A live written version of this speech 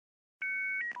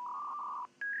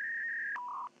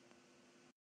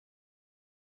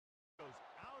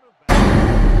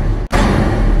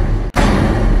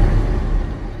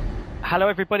Hello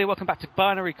everybody, welcome back to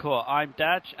Binarycore. I'm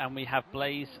Dadge and we have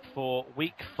Blaze for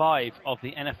week 5 of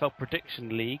the NFL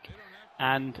Prediction League,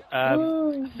 and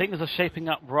things are shaping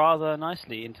up rather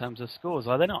nicely in terms of scores,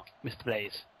 are they not, Mr.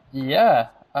 Blaze? Yeah,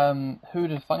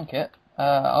 who'd have thunk it?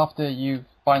 After you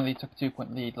finally took a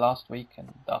 2-point lead last week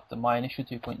and after my initial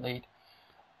 2-point lead,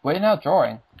 we're now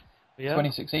drawing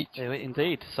 26 each. Yeah,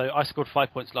 indeed. So I scored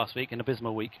 5 points last week, an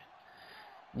abysmal week.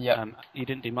 Yeah. You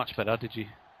didn't do much better, did you?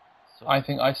 I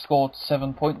think I scored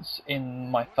 7 points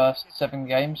in my first 7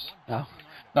 games. Oh.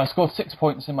 No, I scored 6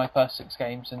 points in my first 6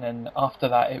 games, and then after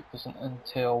that it wasn't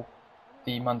until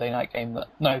the Monday night game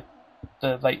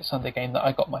the late Sunday game that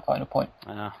I got my final point.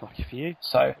 Lucky for you.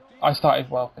 So I started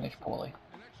well, finished poorly.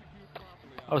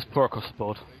 I was poor across the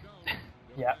board.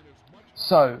 Yeah.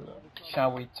 So,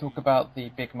 shall we talk about the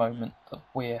big moment that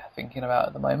we're thinking about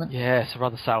at the moment? Yeah, it's a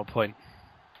rather sour point.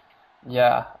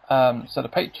 Yeah, so the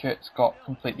Patriots got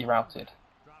completely routed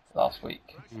last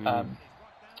week.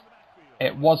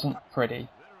 It wasn't pretty.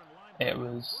 It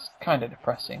was kind of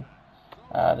depressing.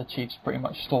 The Chiefs pretty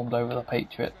much stormed over the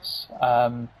Patriots,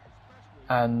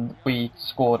 and we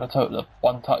scored a total of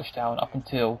 1 touchdown up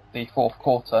until the 4th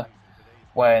quarter,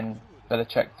 when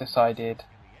Belichick decided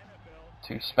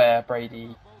to spare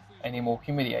Brady any more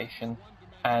humiliation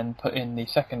and put in the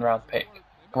 2nd round pick,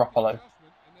 Garoppolo.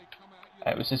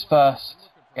 It was his first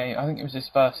game, I think it was his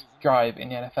first drive in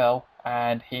the NFL,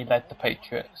 and he led the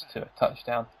Patriots to a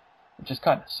touchdown, which is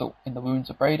kind of salt in the wounds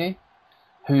of Brady,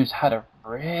 who's had a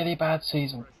really bad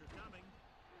season.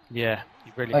 Yeah,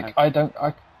 he really has. I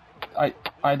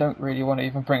don't really want to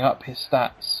even bring up his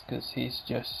stats, because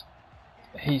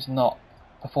he's not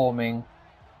performing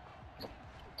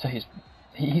to his...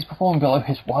 He's performing below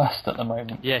his worst at the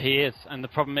moment. Yeah, he is. And the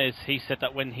problem is, he said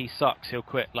that when he sucks, he'll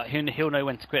quit. Like, he'll know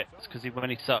when to quit, because when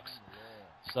he sucks.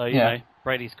 So, you know,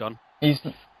 Brady's gone. He's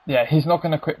not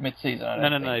going to quit mid-season, I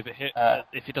don't think. But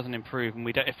if he doesn't improve, and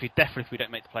if we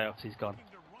don't make the playoffs, he's gone.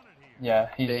 Yeah,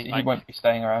 he won't be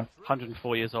staying around.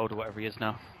 104 years old or whatever he is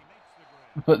now.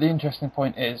 But the interesting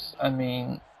point is, I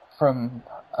mean, from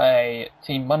a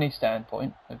team money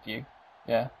standpoint of view,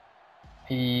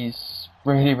 he's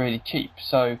really, really cheap.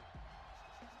 So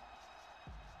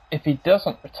if he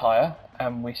doesn't retire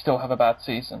and we still have a bad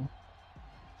season,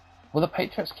 will the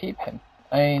Patriots keep him?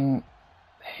 I mean,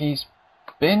 he's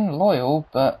been loyal,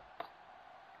 but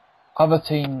other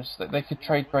teams, that they could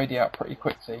trade Brady out pretty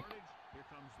quickly,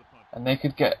 and they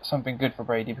could get something good for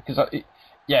Brady, because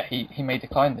he may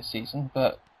decline this season,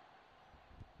 but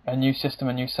a new system,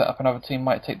 a new setup, another team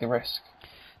might take the risk.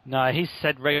 No, he's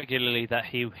said regularly that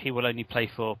he will only play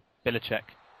for Belichick.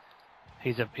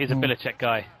 He's a Belichick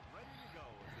guy.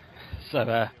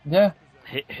 So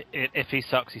if he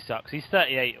sucks, he sucks. He's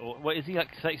 38, or what is he, like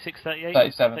 36,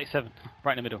 38? 37,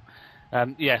 right in the middle. I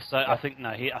think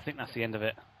I think that's the end of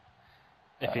it.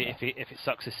 If it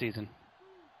sucks this season.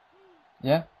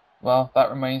 Yeah, well, that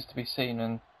remains to be seen,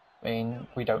 and I mean,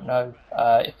 we don't know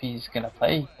if he's going to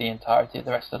play the entirety of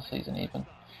the rest of the season even,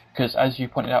 because as you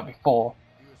pointed out before,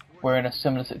 we're in a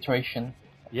similar situation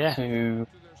to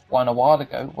one a while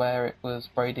ago, where it was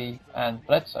Brady and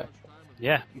Bledsoe.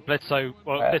 Yeah, Bledsoe's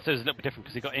a little bit different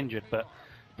because he got injured, but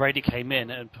Brady came in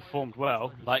and performed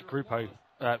well, like Garoppolo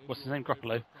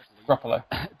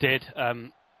did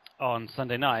on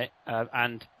Sunday night,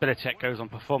 and Belichick goes on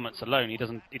performance alone. He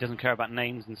doesn't care about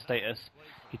names and status.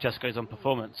 He just goes on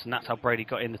performance, and that's how Brady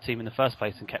got in the team in the first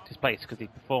place and kept his place, because he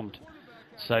performed.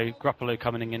 So Garoppolo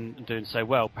coming in and doing so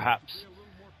well perhaps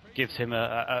gives him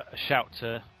a shout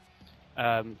to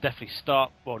definitely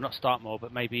not start more,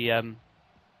 but maybe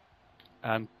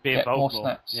be involved more.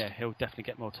 Snaps. Yeah, he'll definitely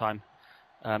get more time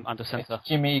under centre. It's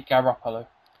Jimmy Garoppolo.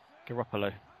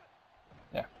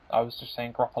 Yeah, I was just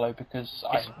saying Garoppolo because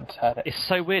I hadn't heard it. It's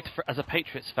so weird as a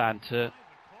Patriots fan to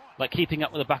keeping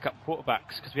up with the backup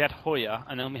quarterbacks, because we had Hoyer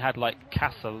and then we had like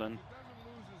Castle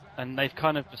and they've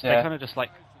kind of just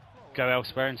go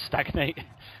elsewhere and stagnate.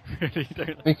 Really,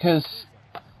 don't they?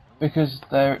 Because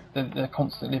they're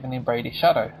constantly living in Brady's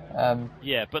shadow.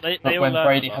 But when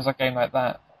Brady has a game like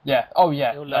that, they all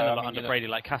learn a lot under Brady.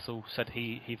 Like Castle said,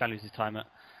 he values his time at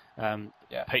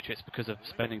Patriots because of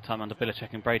spending time under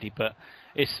Belichick and Brady. But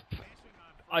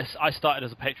I started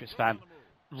as a Patriots fan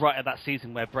right at that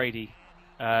season where Brady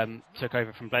took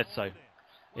over from Bledsoe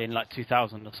in like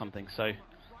 2000 or something. So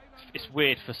it's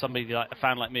weird for somebody like a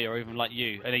fan like me, or even like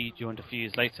you. I know you joined a few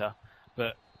years later,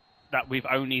 but that we've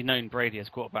only known Brady as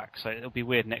quarterback, so it'll be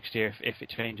weird next year if it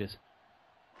changes.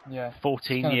 Yeah.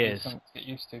 14 years. Something to get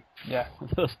used to. Yeah.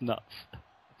 That's nuts.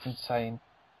 It's insane.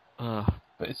 But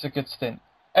it's a good stint.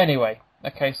 Anyway,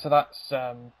 okay, so that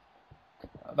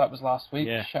was last week.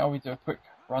 Yeah. Shall we do a quick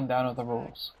rundown of the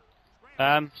rules?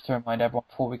 Just to remind everyone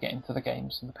before we get into the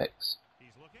games and the picks.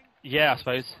 Yeah, I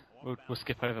suppose we'll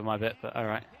skip over my bit, but all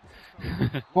right.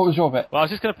 What was your bit? Well, I was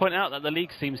just going to point out that the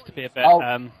league seems to be a bit.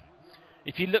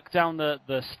 If you look down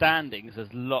the standings,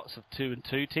 there's lots of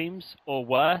 2-2 teams or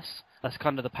worse. That's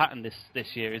kind of the pattern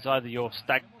this year. Is either your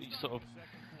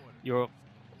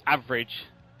average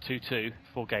 2-2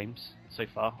 4 games so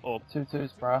far, or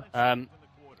 2-2s, bro. A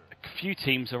few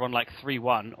teams are on like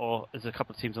 3-1, or there's a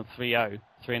couple of teams on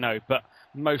 3-0, but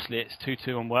mostly it's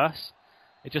 2-2 and worse.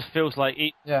 It just feels like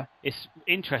it's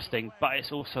interesting, but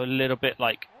it's also a little bit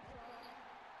like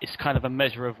it's kind of a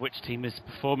measure of which team is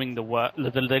performing the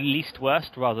least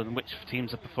worst, rather than which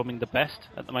teams are performing the best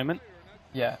at the moment.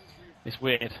 Yeah, it's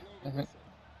weird. I think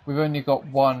we've only got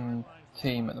one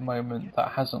team at the moment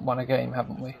that hasn't won a game,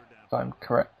 haven't we? If I'm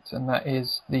correct, and that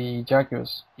is the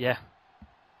Jaguars. Yeah.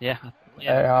 They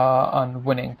are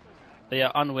unwinning. They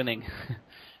are unwinning.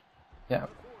 Yeah.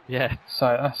 Yeah.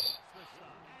 So that's.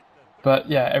 But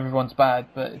yeah, everyone's bad,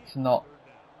 but it's not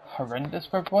horrendous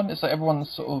for everyone. It's like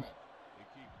everyone's sort of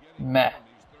meh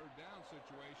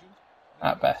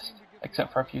at best,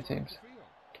 except for a few teams.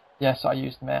 Yes, I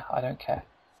used meh. I don't care.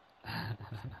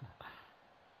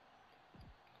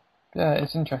 Yeah,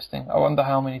 it's interesting. I wonder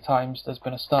how many times there's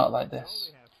been a start like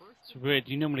this. It's weird.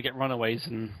 You normally get runaways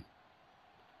and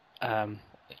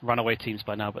runaway teams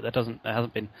by now, but there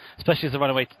hasn't been. Especially as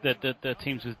the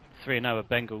teams with 3-0 are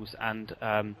Bengals and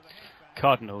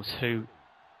Cardinals, who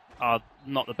are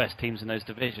not the best teams in those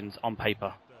divisions on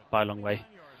paper by a long way.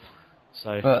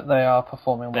 But they are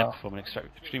performing well. They're performing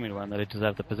extremely well, and they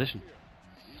deserve the position.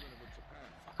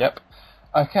 Yep.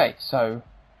 Okay, so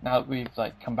now that we've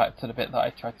come back to the bit that I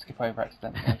tried to skip over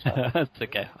accidentally. That's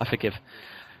okay, I forgive.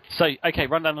 So, okay,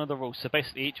 run down on the rules. So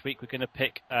basically each week we're going to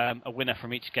pick a winner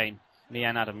from each game. Me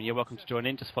and Adam, you're welcome to join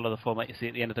in. Just follow the format you see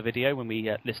at the end of the video when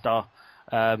we list our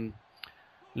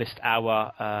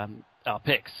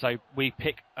picks. So we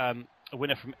pick a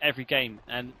winner from every game,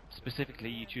 and specifically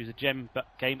you choose a gem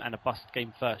game and a bust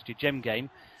game first. Your gem game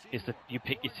is that you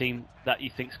pick your team that you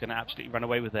think is going to absolutely run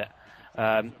away with it.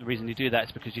 The reason you do that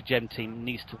is because your gem team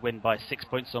needs to win by 6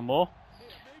 points or more.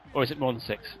 Or is it more than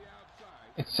 6?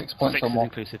 It's 6 points or more.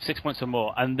 6 is inclusive. 6 points or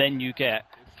more, and then you get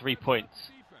 3 points.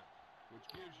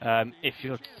 If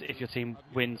your team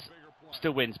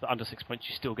still wins, but under 6 points,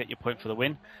 you still get your point for the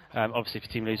win. Obviously, if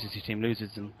your team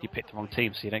loses, and you picked the wrong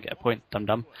team, so you don't get a point.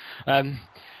 Dum.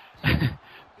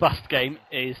 Bust game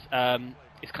is kind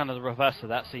of the reverse of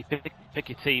that. So you pick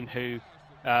your team who,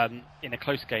 in a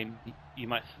close game, you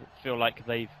might feel like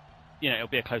it'll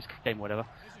be a close game, or whatever,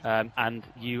 and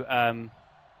you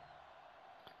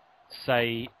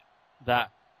say that.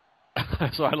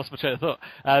 Sorry, I lost my train of thought.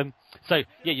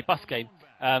 Your bust game.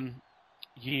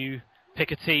 You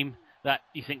pick a team that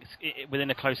you think is within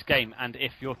a close game, and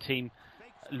if your team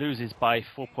loses by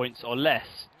 4 points or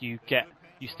less, you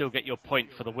still get your point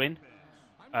for the win.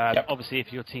 Yep. Obviously,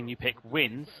 if your team you pick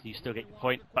wins, you still get your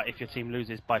point, but if your team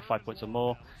loses by 5 points or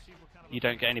more, you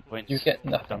don't get any points. You get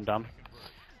nothing. Dum.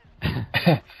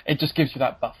 It just gives you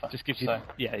that buffer. It just gives you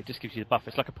the buffer.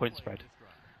 It's like a point spread.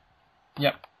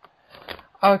 Yep.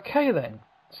 Okay then.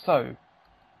 So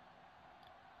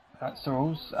that's the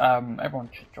rules. Everyone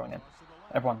should join in.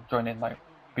 Everyone join in,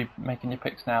 be making your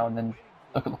picks now, and then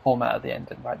look at the format at the end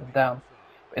and write them down.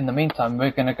 In the meantime,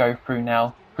 we're going to go through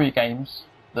now 3 games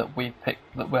that we've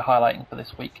picked that we're highlighting for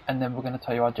this week, and then we're going to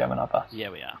tell you our gem and our bust. Yeah,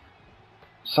 we are.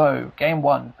 So, game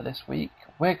 1 for this week,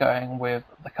 we're going with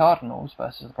the Cardinals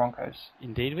versus the Broncos.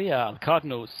 Indeed we are. The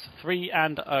Cardinals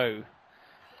 3-0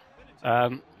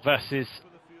 versus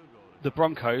the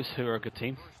Broncos, who are a good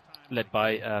team, led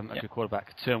by a good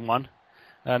quarterback, 2-1.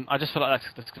 I just feel like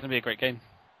that's going to be a great game.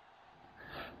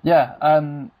 Yeah,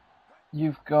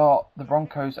 you've got the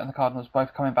Broncos and the Cardinals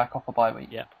both coming back off a bye week.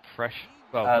 Yeah, fresh.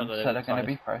 Well, so they're going to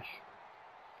be fresh.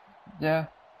 Yeah,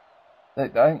 I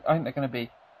think they're going to be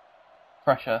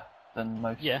fresher than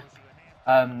most. Yeah.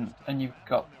 And you've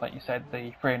got, like you said,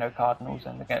 the 3-0 Cardinals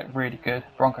and the really good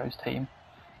Broncos team.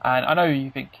 And I know you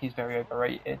think he's very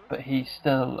overrated, but he's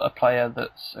still a player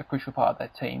that's a crucial part of their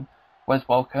team. Wes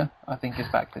Welker, I think, is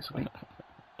back this week.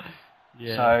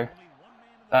 Yeah. So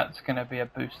that's going to be a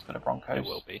boost for the Broncos. It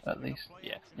will be. At least.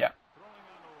 Yeah.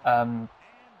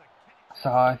 So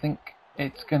I think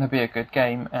it's going to be a good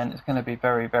game, and it's going to be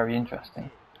very, very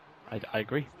interesting. I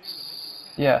agree.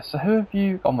 Yeah, so who have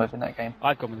you gone with in that game?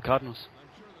 I've gone with the Cardinals.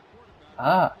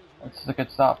 This is a good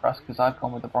start for us, because I've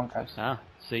gone with the Broncos.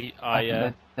 See, I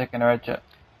think they're going to edge it.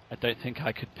 I don't think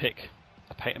I could pick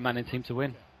a Peyton Manning team to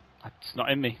win. It's not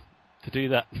in me to do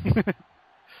that.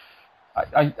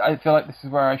 I feel like this is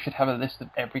where I should have a list of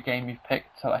every game you've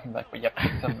picked, so I can be like, well, yep,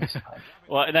 pick some this time.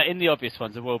 Well, in the obvious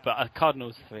ones, I will, but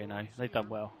Cardinals 3-0. They've done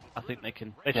well. I think they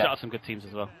can. They've shut out some good teams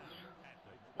as well.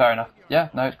 Fair enough. Yeah,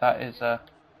 no, that is a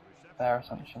fair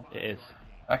assumption. It is.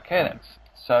 Okay then.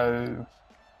 So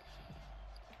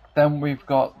then we've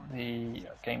got the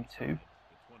game 2. Do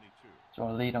you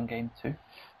want to lead on game 2?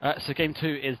 So game 2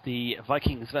 is the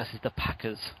Vikings versus the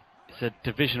Packers. It's a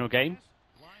divisional game.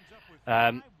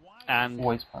 And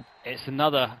always fun. It's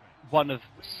another one of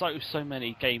so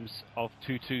many games of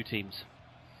 2-2 teams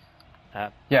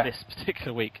this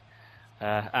particular week.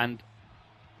 And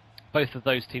both of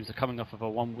those teams are coming off of a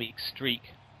 1 week streak.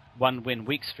 1 win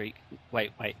week streak.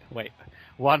 Wait.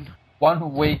 1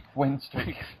 week win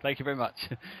streak. Thank you very much.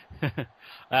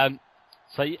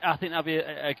 So I think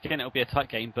it'll be a tight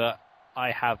game, but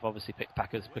I have obviously picked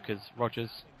Packers because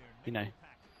Rodgers,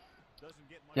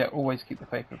 Yeah, always keep the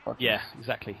faith with Rodgers. Yeah,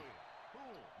 exactly.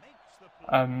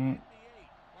 I've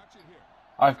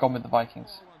gone with the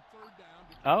Vikings.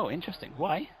 Oh, interesting.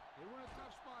 Why?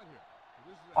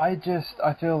 I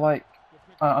feel like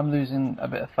I'm losing a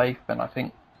bit of faith, and I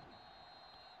think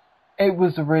it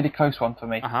was a really close one for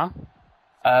me.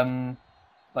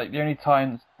 Like the only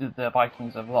times the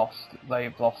Vikings have lost,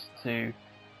 they've lost to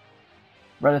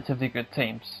relatively good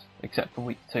teams, except for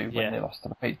week 2 when they lost to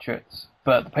the Patriots.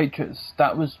 But the Patriots,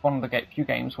 that was one of the few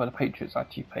games where the Patriots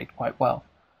actually played quite well.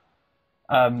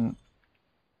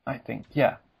 I think,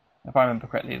 if I remember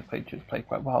correctly, the Patriots played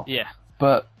quite well. Yeah.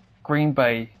 But Green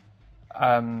Bay,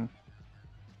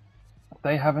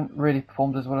 they haven't really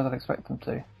performed as well as I'd expect them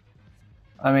to.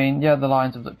 I mean, the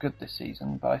Lions have looked good this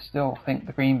season, but I still think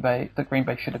the Green Bay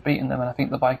should have beaten them, and I think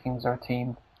the Vikings are a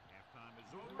team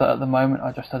that at the moment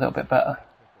are just a little bit better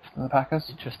than the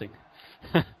Packers. Interesting.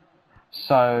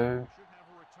 So,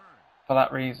 for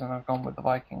that reason, I've gone with the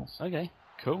Vikings. Okay,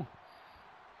 cool.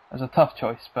 It was a tough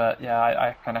choice, but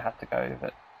I kind of had to go with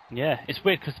it. Yeah, it's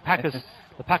weird because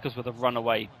the Packers were the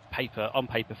runaway on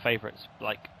paper favourites,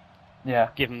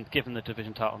 given the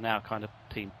division title now kind of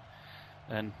team,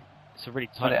 and it's a really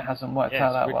tight. But it hasn't worked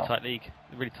out that well. It's a really tight league,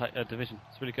 a really tight division.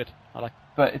 It's really good. I like.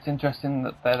 But it's interesting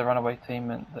that they're the runaway team,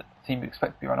 and that the team you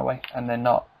expect to be runaway, and they're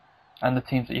not, and the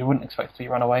teams that you wouldn't expect to be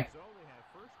runaway.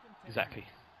 Exactly.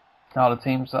 Are the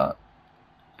teams that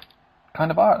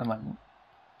kind of are at the moment.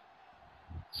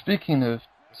 Speaking of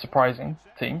surprising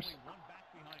teams,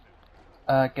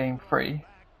 game 3,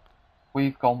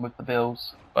 we've gone with the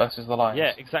Bills versus the Lions.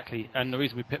 Yeah, exactly. And the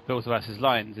reason we picked Bills versus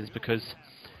Lions is because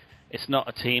it's not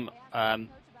a team.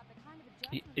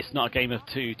 It's not a game of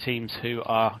two teams who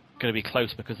are going to be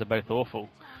close because they're both awful.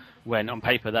 When on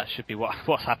paper that should be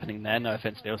what's happening there. No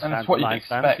offense, Bills fans, Lions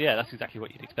fans. Yeah, that's exactly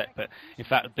what you'd expect. But in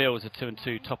fact, the Bills are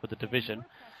 2-2, top of the division,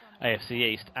 AFC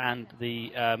East, and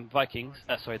the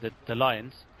the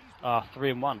Lions are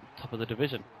 3-1, top of the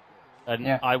division. And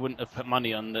I wouldn't have put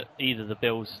money on either the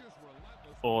Bills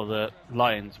or the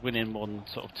Lions winning more than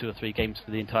sort of 2 or 3 games for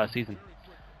the entire season.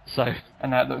 So,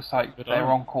 and that looks like they're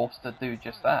on course to do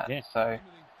just that. Yeah. So,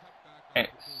 I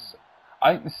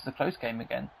think this is a close game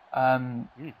again.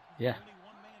 Yeah.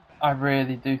 I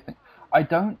really do think. I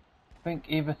don't think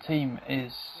either team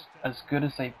is as good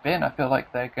as they've been. I feel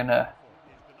like they're gonna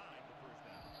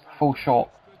fall short.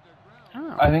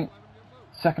 Oh. I think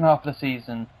second half of the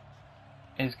season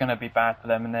is going to be bad for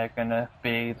them, and they're going to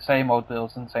be the same old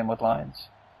Bills and same old Lions.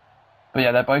 But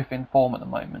yeah, they're both in form at the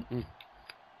moment.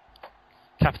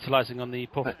 Capitalising on the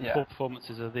poor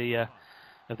performances of the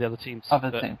other teams.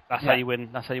 That's how you win.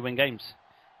 That's how you win games.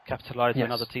 Capitalise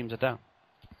when other teams are down.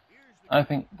 I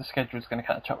think the schedule is going to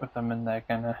catch up with them, and they're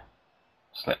going to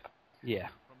slip. Yeah.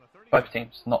 Both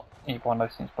teams, not either one of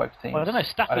those teams. Both teams. Well, I don't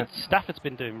know. Stafford's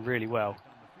been doing really well.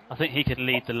 I think he could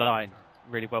lead the line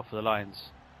really well for the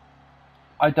Lions.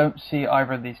 I don't see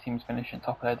either of these teams finishing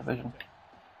top of their division.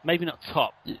 Maybe not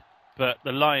top, but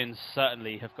the Lions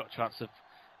certainly have got a chance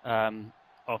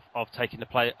of taking the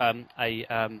play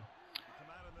a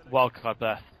wildcard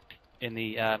berth in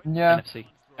the NFC.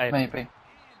 AFC. Maybe.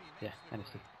 Yeah,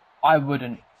 NFC. I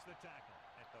wouldn't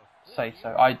say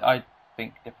so. I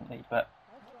think differently, but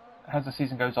as the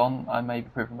season goes on, I may be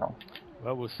proven wrong.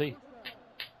 Well, we'll see.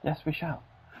 Yes, we shall.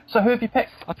 So who have you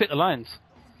picked? I picked the Lions.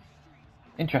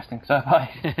 Interesting, so have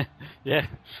I. Yeah.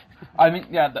 I mean,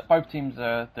 both teams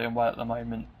are doing well at the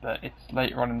moment, but it's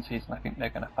later on in the season I think they're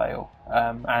going to fail.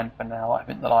 And for now, I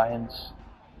think the Lions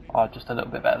are just a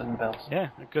little bit better than the Bills. Yeah,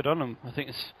 good on them. I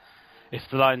think if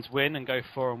the Lions win and go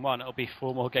 4-1, it'll be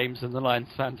 4 more games than the Lions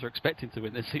fans are expecting to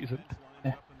win this season.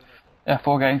 Yeah,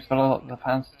 4 games for a lot of the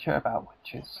fans to cheer about,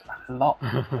 which is a lot.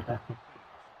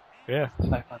 Yeah. It's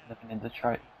no fun living in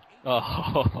Detroit.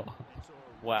 Oh,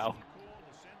 wow.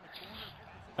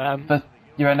 But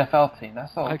your NFL team,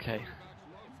 that's all. Okay.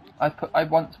 I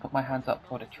once put my hands up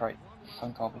for Detroit.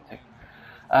 Someone told me to.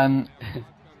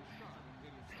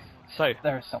 So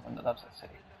there is someone that loves that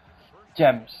city.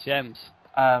 Gems.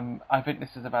 I think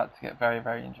this is about to get very,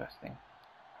 very interesting.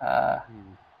 I'm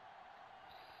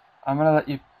going to let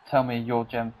you tell me your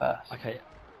gem first. Okay.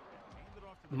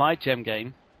 My gem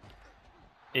game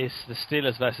is the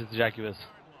Steelers versus the Jaguars.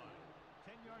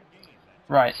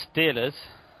 Right. Steelers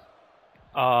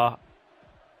are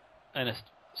an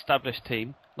established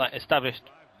team, like established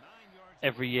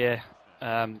every year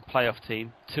playoff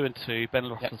team, 2-2. Ben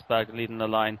Roethlisberger leading the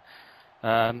line.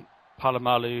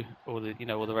 Palomalu, all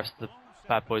the rest of the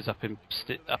bad boys up in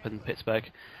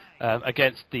Pittsburgh,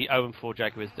 against the 0-4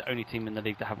 Jaguars, the only team in the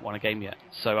league that haven't won a game yet.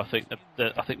 So I think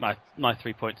my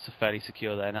 3 points are fairly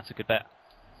secure there, and that's a good bet.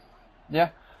 Yeah,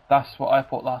 that's what I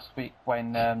thought last week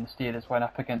when the Steelers went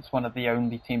up against one of the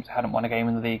only teams that hadn't won a game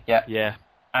in the league yet. Yeah.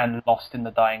 And lost in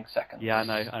the dying seconds. Yeah,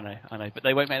 I know. But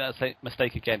they won't make that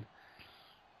mistake again.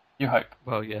 You hope.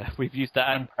 Well, yeah, we've used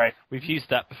that. We've used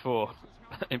that before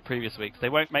in previous weeks. They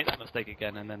won't make that mistake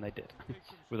again, and then they did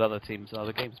with other teams and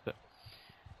other games. But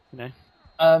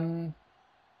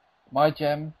my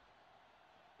gem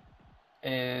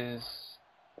is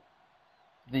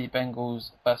the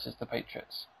Bengals versus the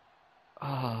Patriots.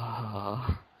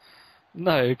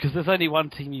 No, because there's only one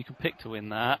team you can pick to win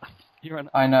that.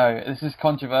 I know this is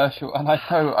controversial, and I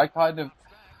know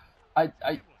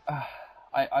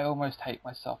I almost hate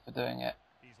myself for doing it,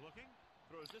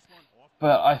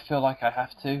 but I feel like I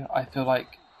have to. I feel like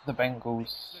the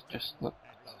Bengals just looked.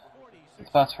 The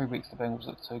first 3 weeks, the Bengals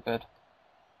looked so good,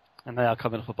 and they are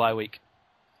coming off a bye week.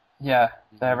 Yeah,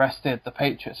 they're rested. The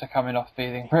Patriots are coming off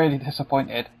feeling really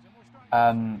disappointed.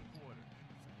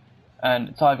 And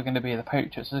it's either going to be the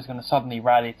Patriots who's going to suddenly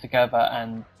rally together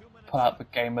and pull out the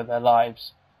game of their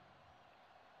lives,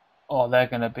 or they're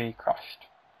going to be crushed.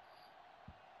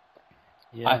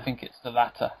 Yeah. I think it's the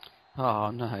latter.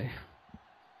 Oh, no.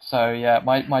 So, yeah,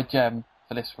 my gem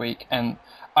for this week, and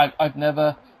I've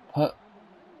never put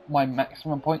my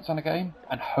maximum points on a game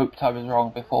and hoped I was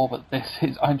wrong before, but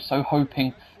I'm so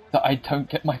hoping that I don't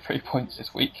get my 3 points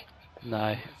this week.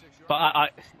 No.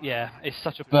 But it's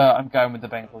such a... But I'm going with the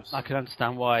Bengals. I can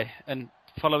understand why. And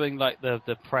following like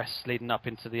the press leading up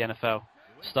into the NFL,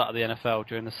 start of the NFL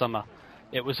during the summer,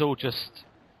 it was all just,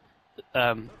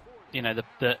 the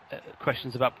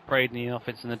questions about Brady in the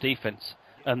offense and the defense.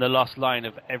 And the last line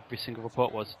of every single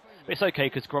report was, it's okay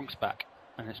because Gronk's back.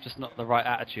 And it's just not the right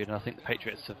attitude. And I think the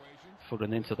Patriots have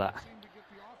fallen into that.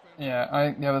 Yeah, I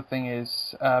think the other thing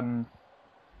is...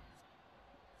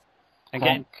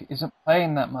 Gronk isn't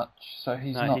playing that much, so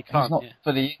he's not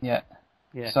fully in yet.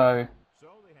 Yeah. So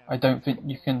I don't think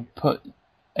you can put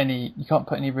any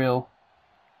real.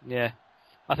 Yeah,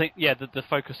 I think the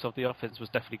focus of the offense was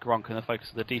definitely Gronk, and the focus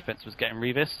of the defense was getting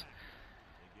Revis.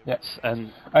 Yes,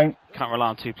 and can't rely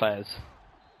on 2 players.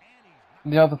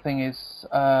 The other thing is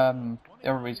the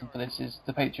other reason for this is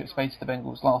the Patriots faced the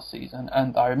Bengals last season,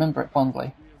 and I remember it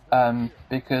fondly.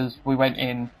 Because we went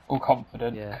in all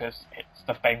confident because it's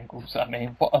the Bengals. I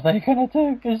mean, what are they going to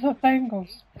do? It's the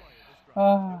Bengals.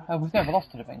 And we've never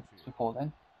lost to the Bengals before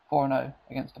then. 4-0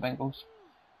 against the Bengals.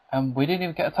 And we didn't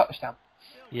even get a touchdown.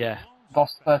 Yeah.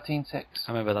 Lost 13-6. I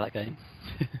remember that game.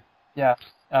 Yeah.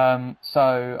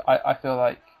 So I feel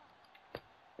like,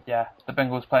 the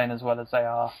Bengals playing as well as they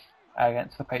are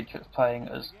against the Patriots playing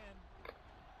as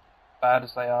bad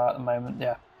as they are at the moment,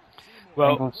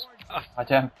 Well, Bengals, my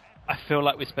gem. I feel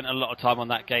like we spent a lot of time on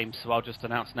that game, so I'll just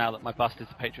announce now that my bust is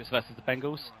the Patriots versus the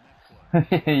Bengals.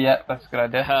 Yeah, that's a good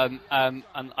idea. And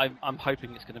I'm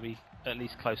hoping it's going to be at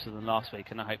least closer than last week,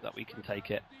 and I hope that we can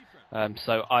take it.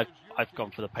 So I've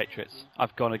gone for the Patriots.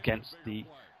 I've gone against the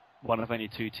one of only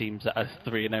 2 teams that are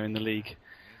 3-0 in the league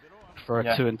for a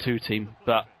 2-2 team,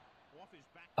 but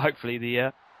hopefully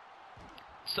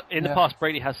in the past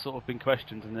Brady has sort of been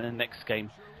questioned, and then the next game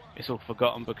it's all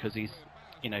forgotten because he's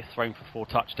thrown for 4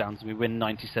 touchdowns and we win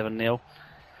 97-0.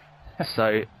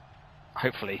 So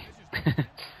hopefully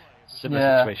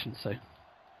similar situation. So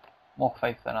more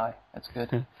faith than I. That's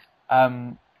good.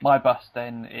 My bust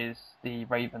then is the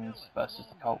Ravens versus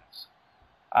the Colts.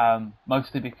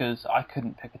 Mostly because I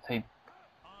couldn't pick a team.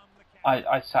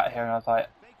 I sat here and I was like,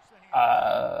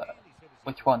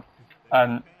 which one?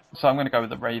 So I'm going to go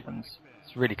with the Ravens.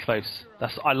 It's really close.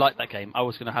 I like that game. I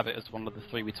was going to have it as one of the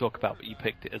 3 we talk about, but you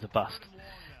picked it as a bust.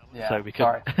 Yeah, so we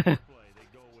sorry.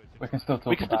 We can still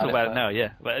talk about it now,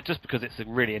 yeah. But just because it's a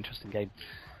really interesting game.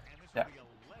 Yeah.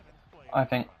 I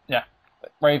think,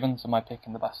 Ravens are my pick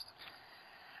in the bust.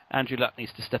 Andrew Luck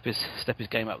needs to step his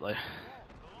game up though.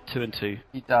 2-2.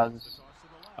 He does.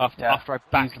 After I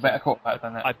backed he's a better quarterback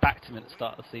than that. I backed him at the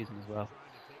start of the season as well.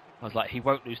 I was like, he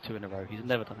won't lose 2 in a row. He's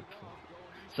never done it before.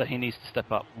 So he needs to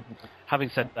step up.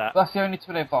 Having said that... That's the only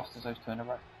 2 they've lost is those 2 in a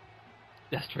row.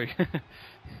 That's true.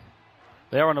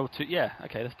 They are on a 2... Yeah,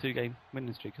 okay, that's 2-game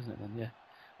winning streak, isn't it then? Yeah.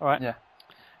 Alright. Yeah.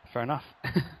 Fair enough.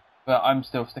 But I'm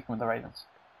still sticking with the Ravens.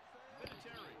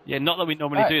 Yeah, not that we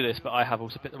normally do this, but I have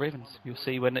also picked the Ravens. You'll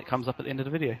see when it comes up at the end of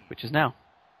the video, which is now.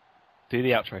 Do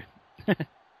the outro. Do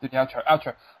the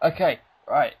outro. Okay,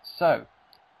 right, so,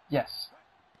 yes,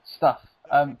 stuff.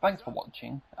 Thanks for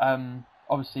watching.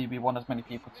 Obviously, we want as many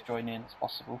people to join in as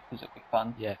possible, because it'll be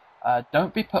fun. Yeah.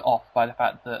 Don't be put off by the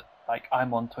fact that, like,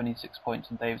 I'm on 26 points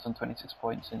and Dave's on 26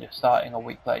 points and you're starting a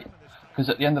week late. Because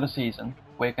at the end of the season,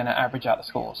 we're going to average out the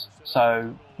scores.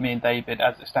 So, me and David,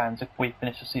 as it stands, if we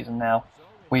finish the season now,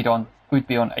 we'd be on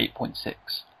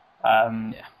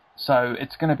 8.6. So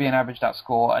it's going to be an averaged out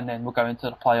score, and then we'll go into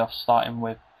the playoffs starting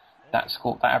with that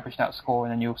averaged out score,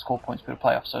 and then you'll score points for the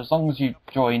playoffs. So as long as you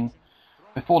join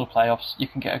before the playoffs, you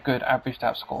can get a good averaged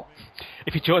out score.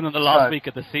 If you join on the last week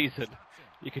of the season,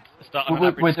 you could start on an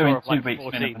average score of like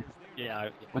 14. Minimum. Yeah.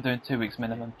 We're doing 2 weeks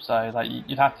minimum, so like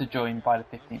you'd have to join by the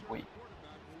 15th week,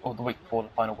 or the week before the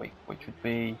final week, which would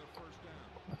be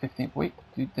the 15th week.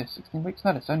 Do you do 16 weeks?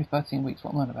 No, it's only 13 weeks.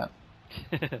 What am I on about?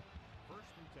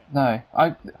 No,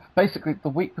 basically the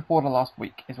week before the last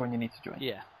week is when you need to join.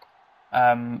 Yeah.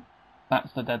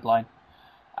 That's the deadline,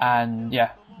 and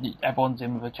yeah, everyone's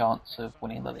in with a chance of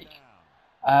winning the league.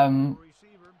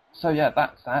 So yeah,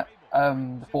 that's that.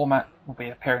 The format will be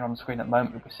appearing on the screen at the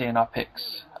moment. We'll be seeing our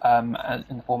picks in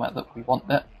the format that we want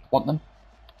them.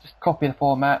 Just copy the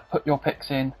format, put your picks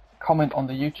in, comment on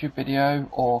the YouTube video,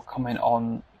 or comment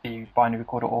on the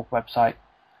Binarycore.org website,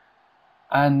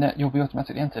 and you'll be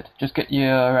automatically entered. Just get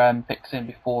your picks in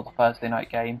before the Thursday night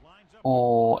game,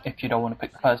 or if you don't want to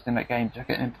pick the Thursday night game, just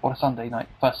get in before the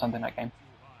first Sunday night game.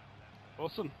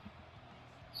 Awesome.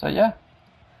 So yeah,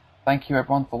 thank you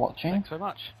everyone for watching. Thanks very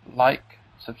much. Like,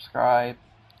 subscribe,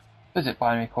 visit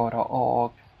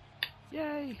binarycore.org,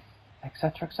 yay,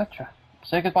 etc.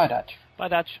 Say goodbye, Dadge. Bye,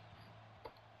 Dadge.